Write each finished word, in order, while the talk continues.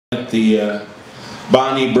At the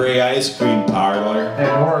Bonnie Bray Ice Cream Parlor. And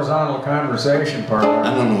horizontal conversation parlor.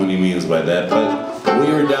 I don't know what he means by that, but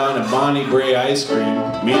we were down at Bonnie Bray Ice Cream,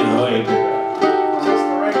 me and Hoyt. Is this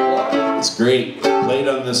the right plug? It's great. Played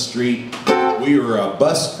on the street. We were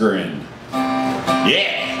buskering.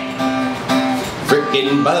 Yeah!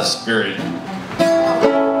 Frickin' buskering.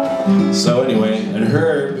 So anyway, and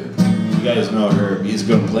Herb, you guys know Herb, he's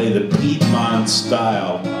going to play the Piedmont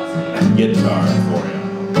style guitar for you.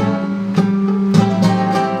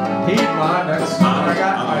 Piedmont, that's what I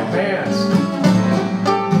got in my pants.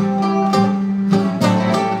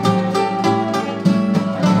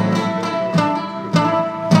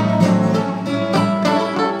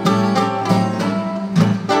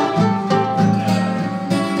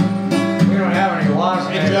 We don't have any lost.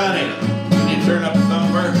 Hey Johnny, can you turn up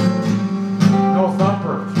Thumper? No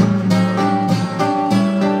thumper.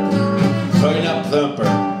 Turn up Thumper.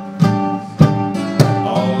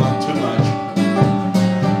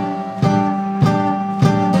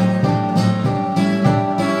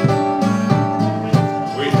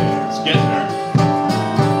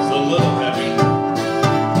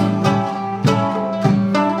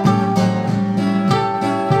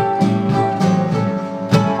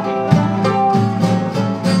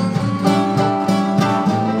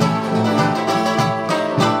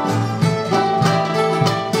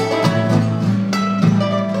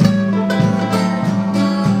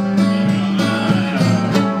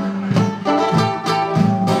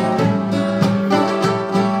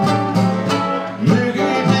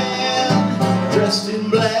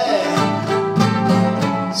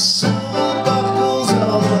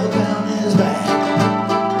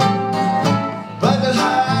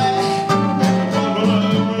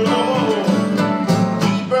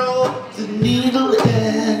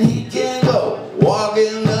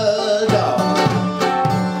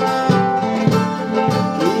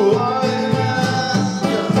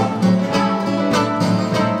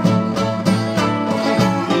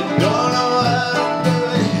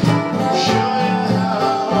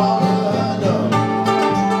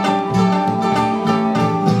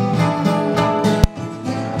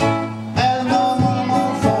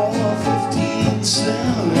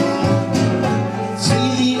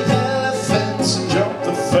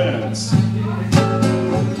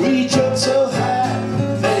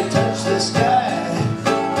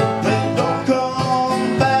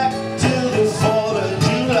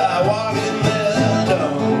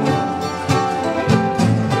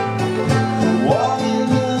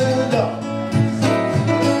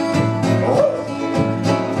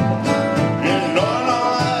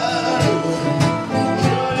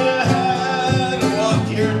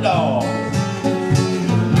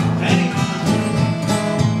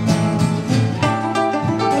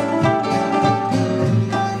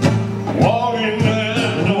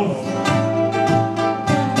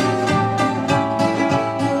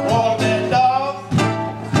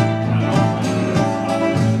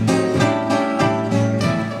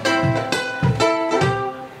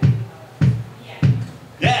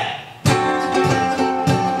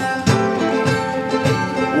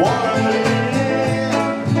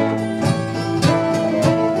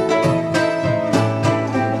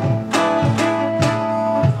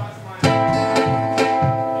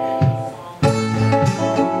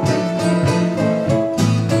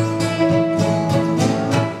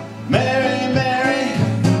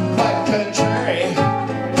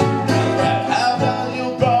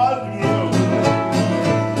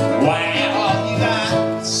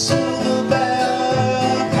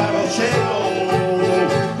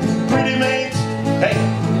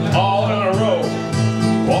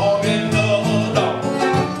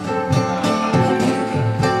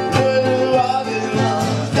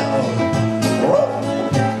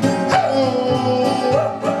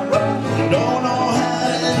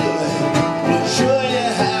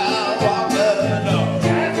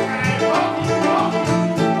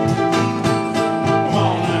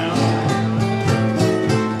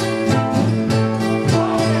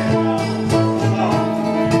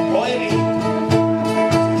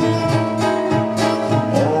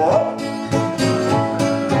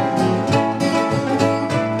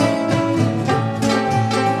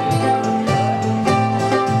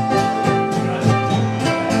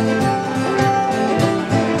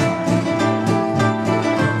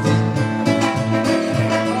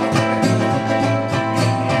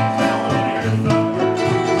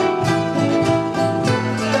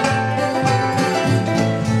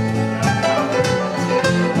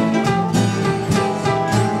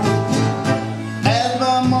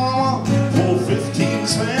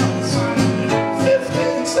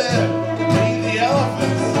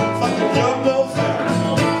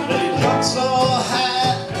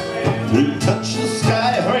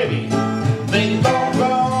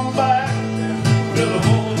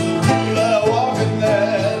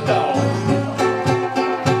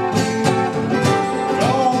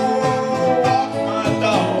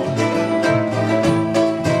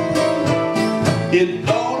 You don't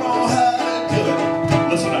know how to do it.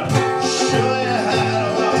 Listen up. Show you how to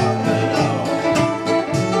walk the dog.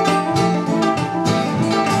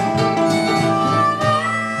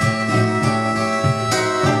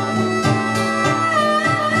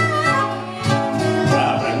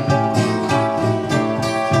 Robin.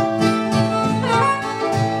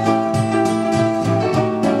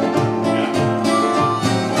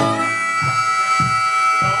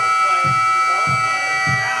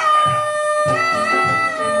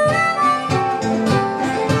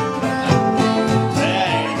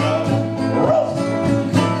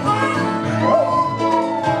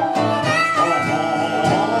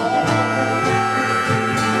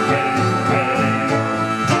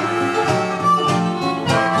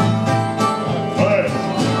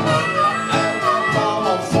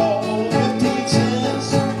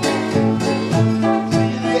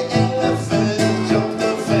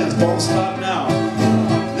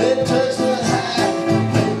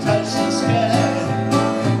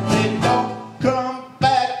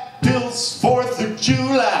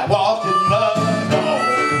 July, walking the dog.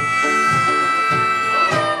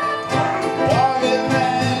 Walking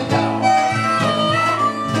that dog.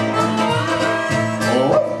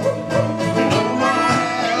 You know my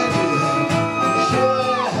hand, show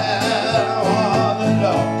you how to walk the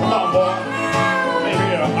dog. Come on, boy. Maybe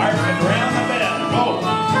you're arcing around the bend. Go.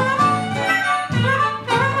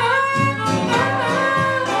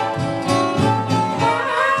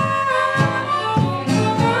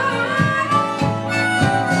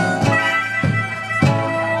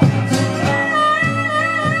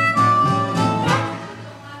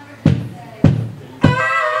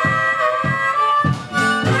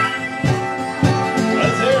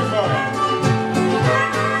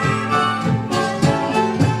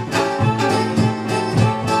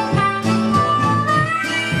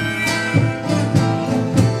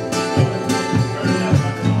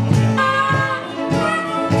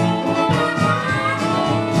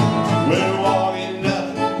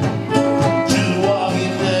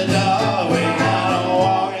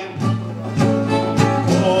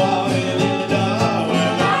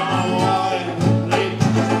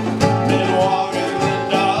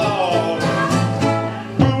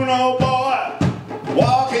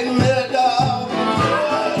 Walking the dog,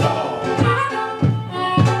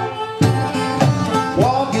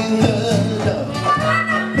 walking the dog.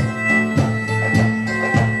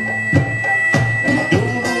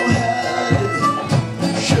 Don't know how to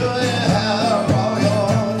show you how to walk your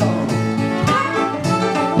dog.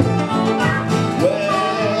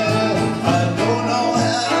 Well, I don't know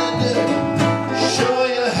how to show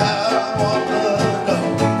you how to walk the dog.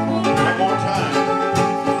 One more time.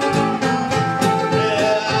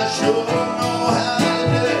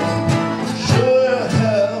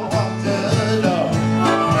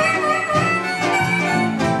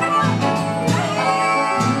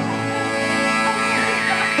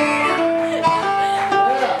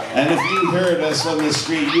 And if you heard us on the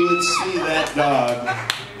street, you would see that dog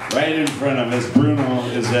right in front of us. Bruno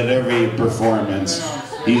is at every performance.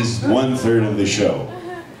 He's 1/3 of the show.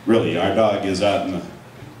 Really, our dog is out in the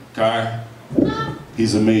car.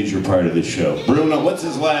 He's a major part of the show. Bruno, what's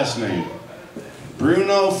his last name?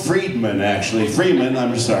 Bruno Friedman, actually. Freeman,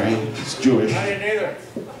 I'm sorry. It's Jewish. I didn't either.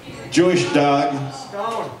 Jewish dog.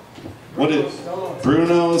 Stone. What is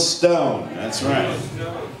Bruno Stone? That's right.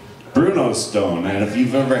 Bruno Stone, and if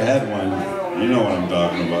you've ever had one, you know what I'm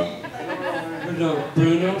talking about.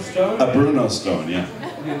 Bruno Stone? A Bruno Stone, yeah.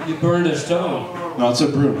 You burned a stone. No, it's a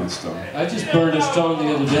Bruno Stone. I just burned a stone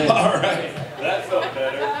the other day. All right. That felt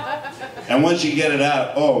better. And once you get it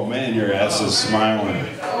out, oh man, your ass is smiling.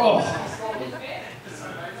 Oh.